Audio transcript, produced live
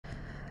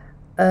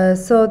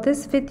So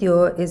this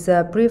video is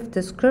a brief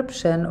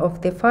description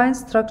of the fine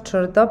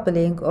structure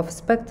doubling of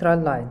spectral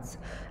lines,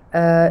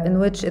 in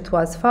which it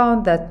was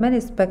found that many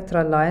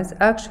spectral lines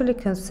actually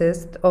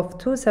consist of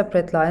two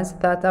separate lines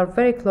that are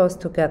very close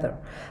together.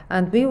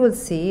 And we will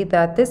see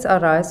that this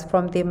arises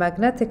from the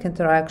magnetic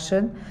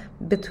interaction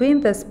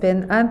between the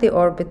spin and the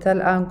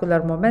orbital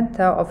angular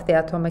momenta of the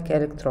atomic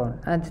electron,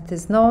 and it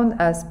is known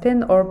as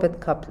spin-orbit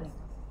coupling.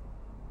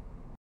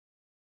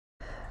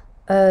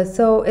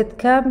 So it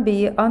can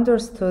be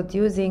understood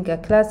using a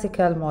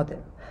classical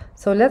model.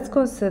 So let's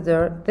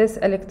consider this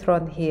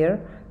electron here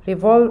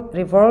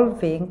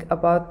revolving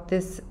about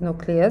this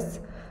nucleus.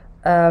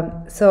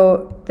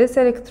 So this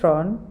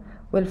electron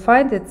will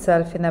find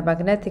itself in a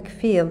magnetic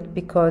field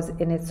because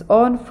in its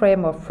own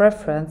frame of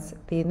reference,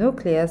 the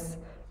nucleus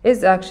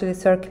is actually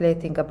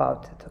circulating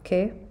about it,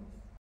 okay?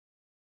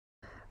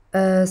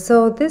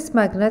 So this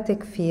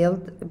magnetic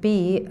field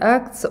B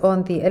acts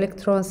on the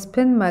electron's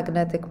spin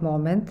magnetic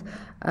moment,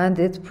 and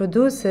it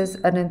produces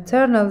an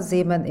internal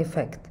Zeeman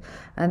effect.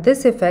 And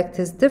this effect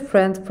is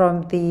different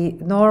from the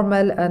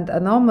normal and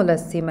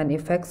anomalous Zeeman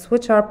effects,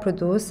 which are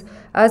produced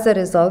as a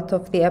result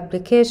of the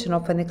application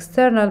of an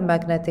external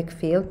magnetic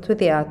field to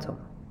the atom.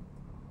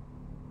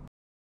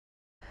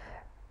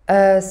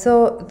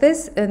 So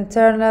this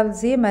internal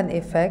Zeeman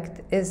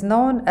effect is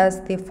known as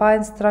the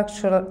fine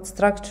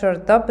structure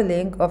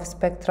doubling of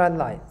spectral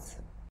lines.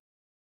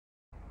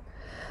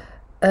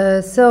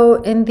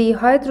 So in the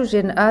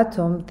hydrogen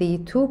atom, the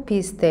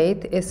 2p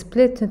state is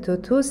split into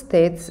two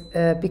states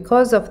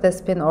because of the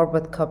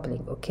spin-orbit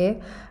coupling, okay?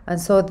 And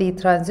so the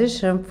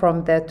transition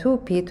from the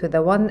 2p to the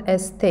 1s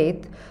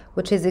state,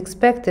 which is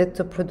expected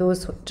to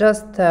produce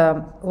just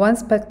one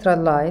spectral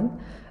line,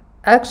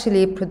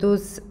 actually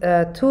produce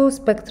two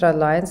spectral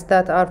lines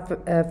that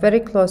are very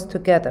close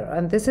together,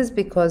 and this is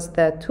because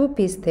the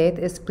 2p state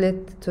is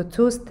split to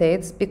two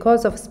states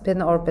because of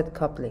spin-orbit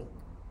coupling.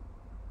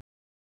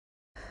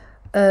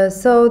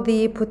 So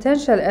the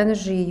potential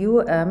energy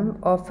UM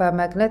of a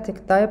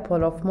magnetic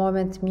dipole of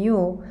moment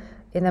mu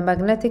in a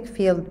magnetic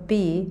field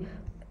B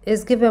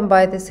is given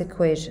by this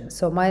equation,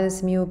 so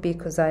minus mu b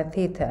cosine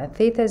theta, and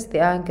theta is the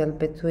angle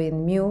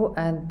between mu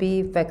and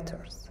b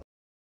vectors.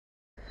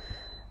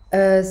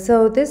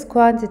 So this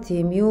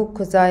quantity mu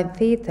cosine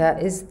theta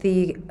is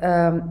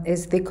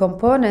the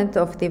component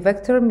of the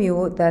vector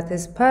mu that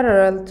is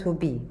parallel to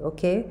b,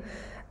 okay?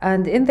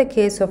 And in the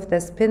case of the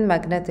spin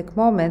magnetic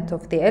moment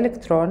of the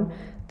electron,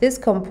 this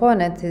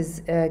component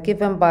is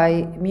given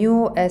by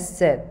mu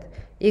sz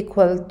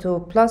equal to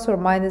plus or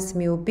minus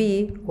mu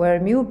b, where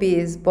mu b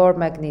is Bohr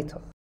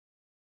magneton.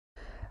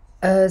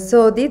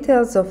 So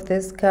details of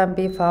this can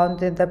be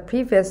found in the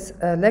previous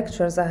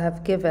lectures I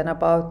have given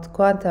about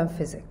quantum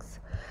physics.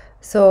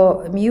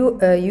 So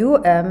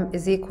UM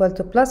is equal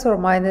to plus or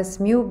minus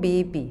mu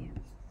BB.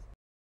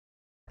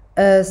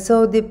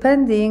 So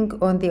depending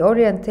on the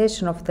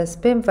orientation of the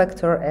spin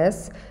vector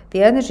S,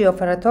 the energy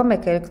of an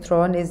atomic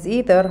electron is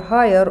either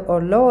higher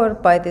or lower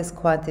by this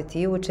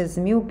quantity, which is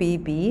mu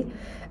BB,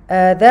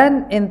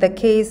 than in the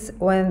case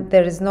when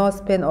there is no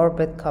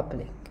spin-orbit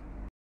coupling.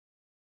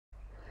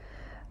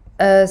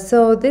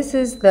 So this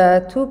is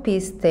the 2p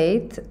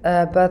state,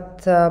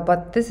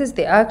 but this is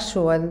the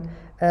actual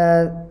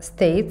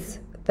states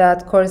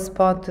that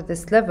correspond to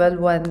this level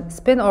when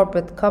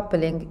spin-orbit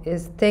coupling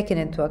is taken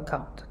into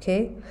account,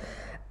 okay?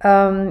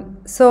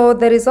 So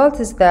the result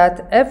is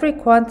that every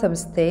quantum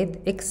state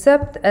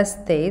except S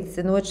states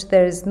in which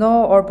there is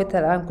no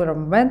orbital angular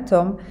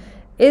momentum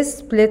is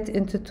split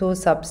into two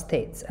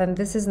substates, and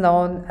this is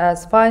known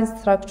as fine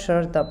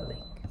structure doubling.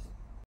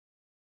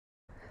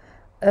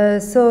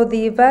 So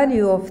the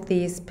value of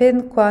the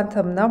spin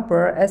quantum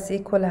number S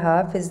equal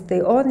half is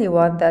the only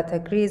one that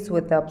agrees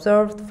with the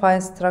observed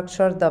fine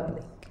structure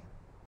doubling.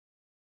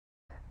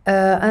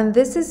 And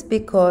this is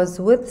because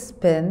with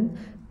spin,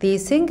 the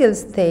single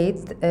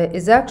state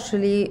is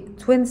actually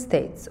twin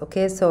states,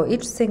 okay? So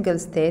each single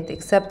state,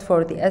 except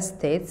for the S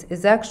states,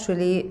 is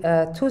actually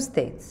two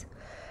states.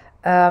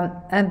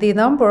 And the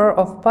number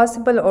of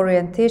possible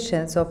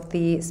orientations of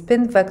the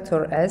spin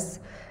vector S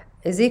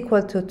is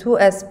equal to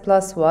 2s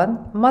plus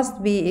 1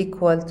 must be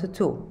equal to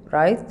 2,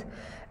 right?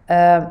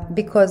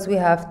 Because we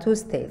have two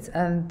states,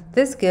 and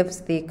this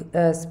gives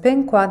the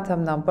spin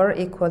quantum number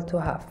equal to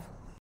half.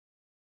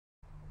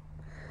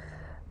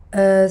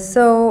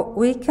 So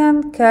we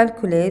can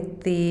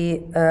calculate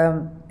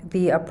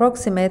the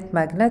approximate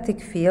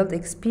magnetic field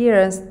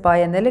experienced by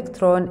an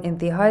electron in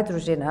the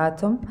hydrogen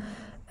atom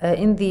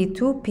in the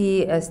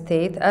 2p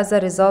state as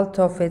a result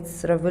of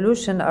its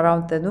revolution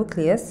around the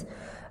nucleus,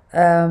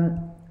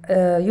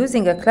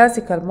 using a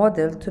classical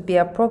model to be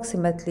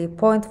approximately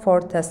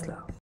 0.4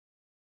 Tesla.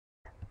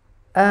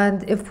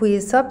 And if we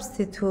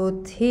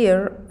substitute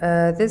here,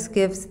 this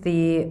gives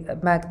the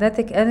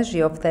magnetic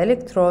energy of the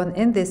electron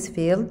in this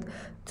field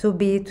to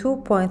be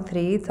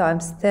 2.3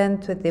 times 10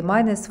 to the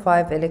minus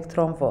 5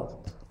 electron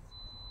volt.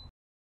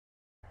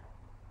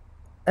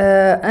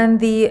 And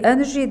the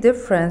energy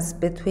difference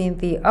between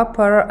the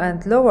upper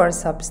and lower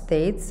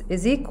substates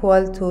is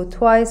equal to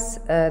twice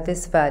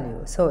this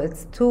value. So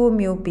it's 2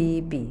 mu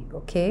BeB,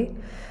 okay?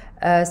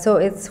 So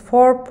it's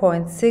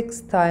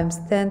 4.6 times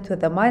 10 to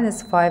the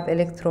minus 5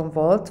 electron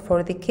volt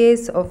for the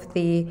case of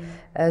the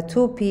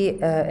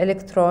 2p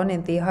electron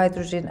in the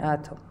hydrogen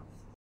atom.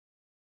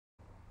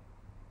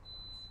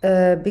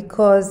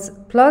 Because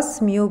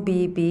plus mu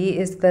BeB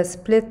is the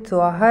split to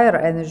a higher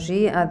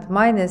energy and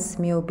minus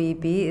mu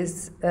BeB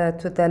is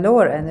to the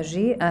lower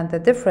energy, and the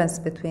difference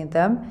between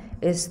them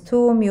is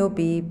 2 mu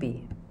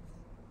BeB.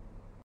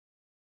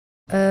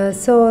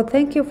 So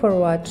thank you for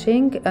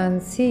watching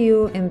and see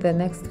you in the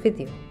next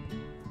video.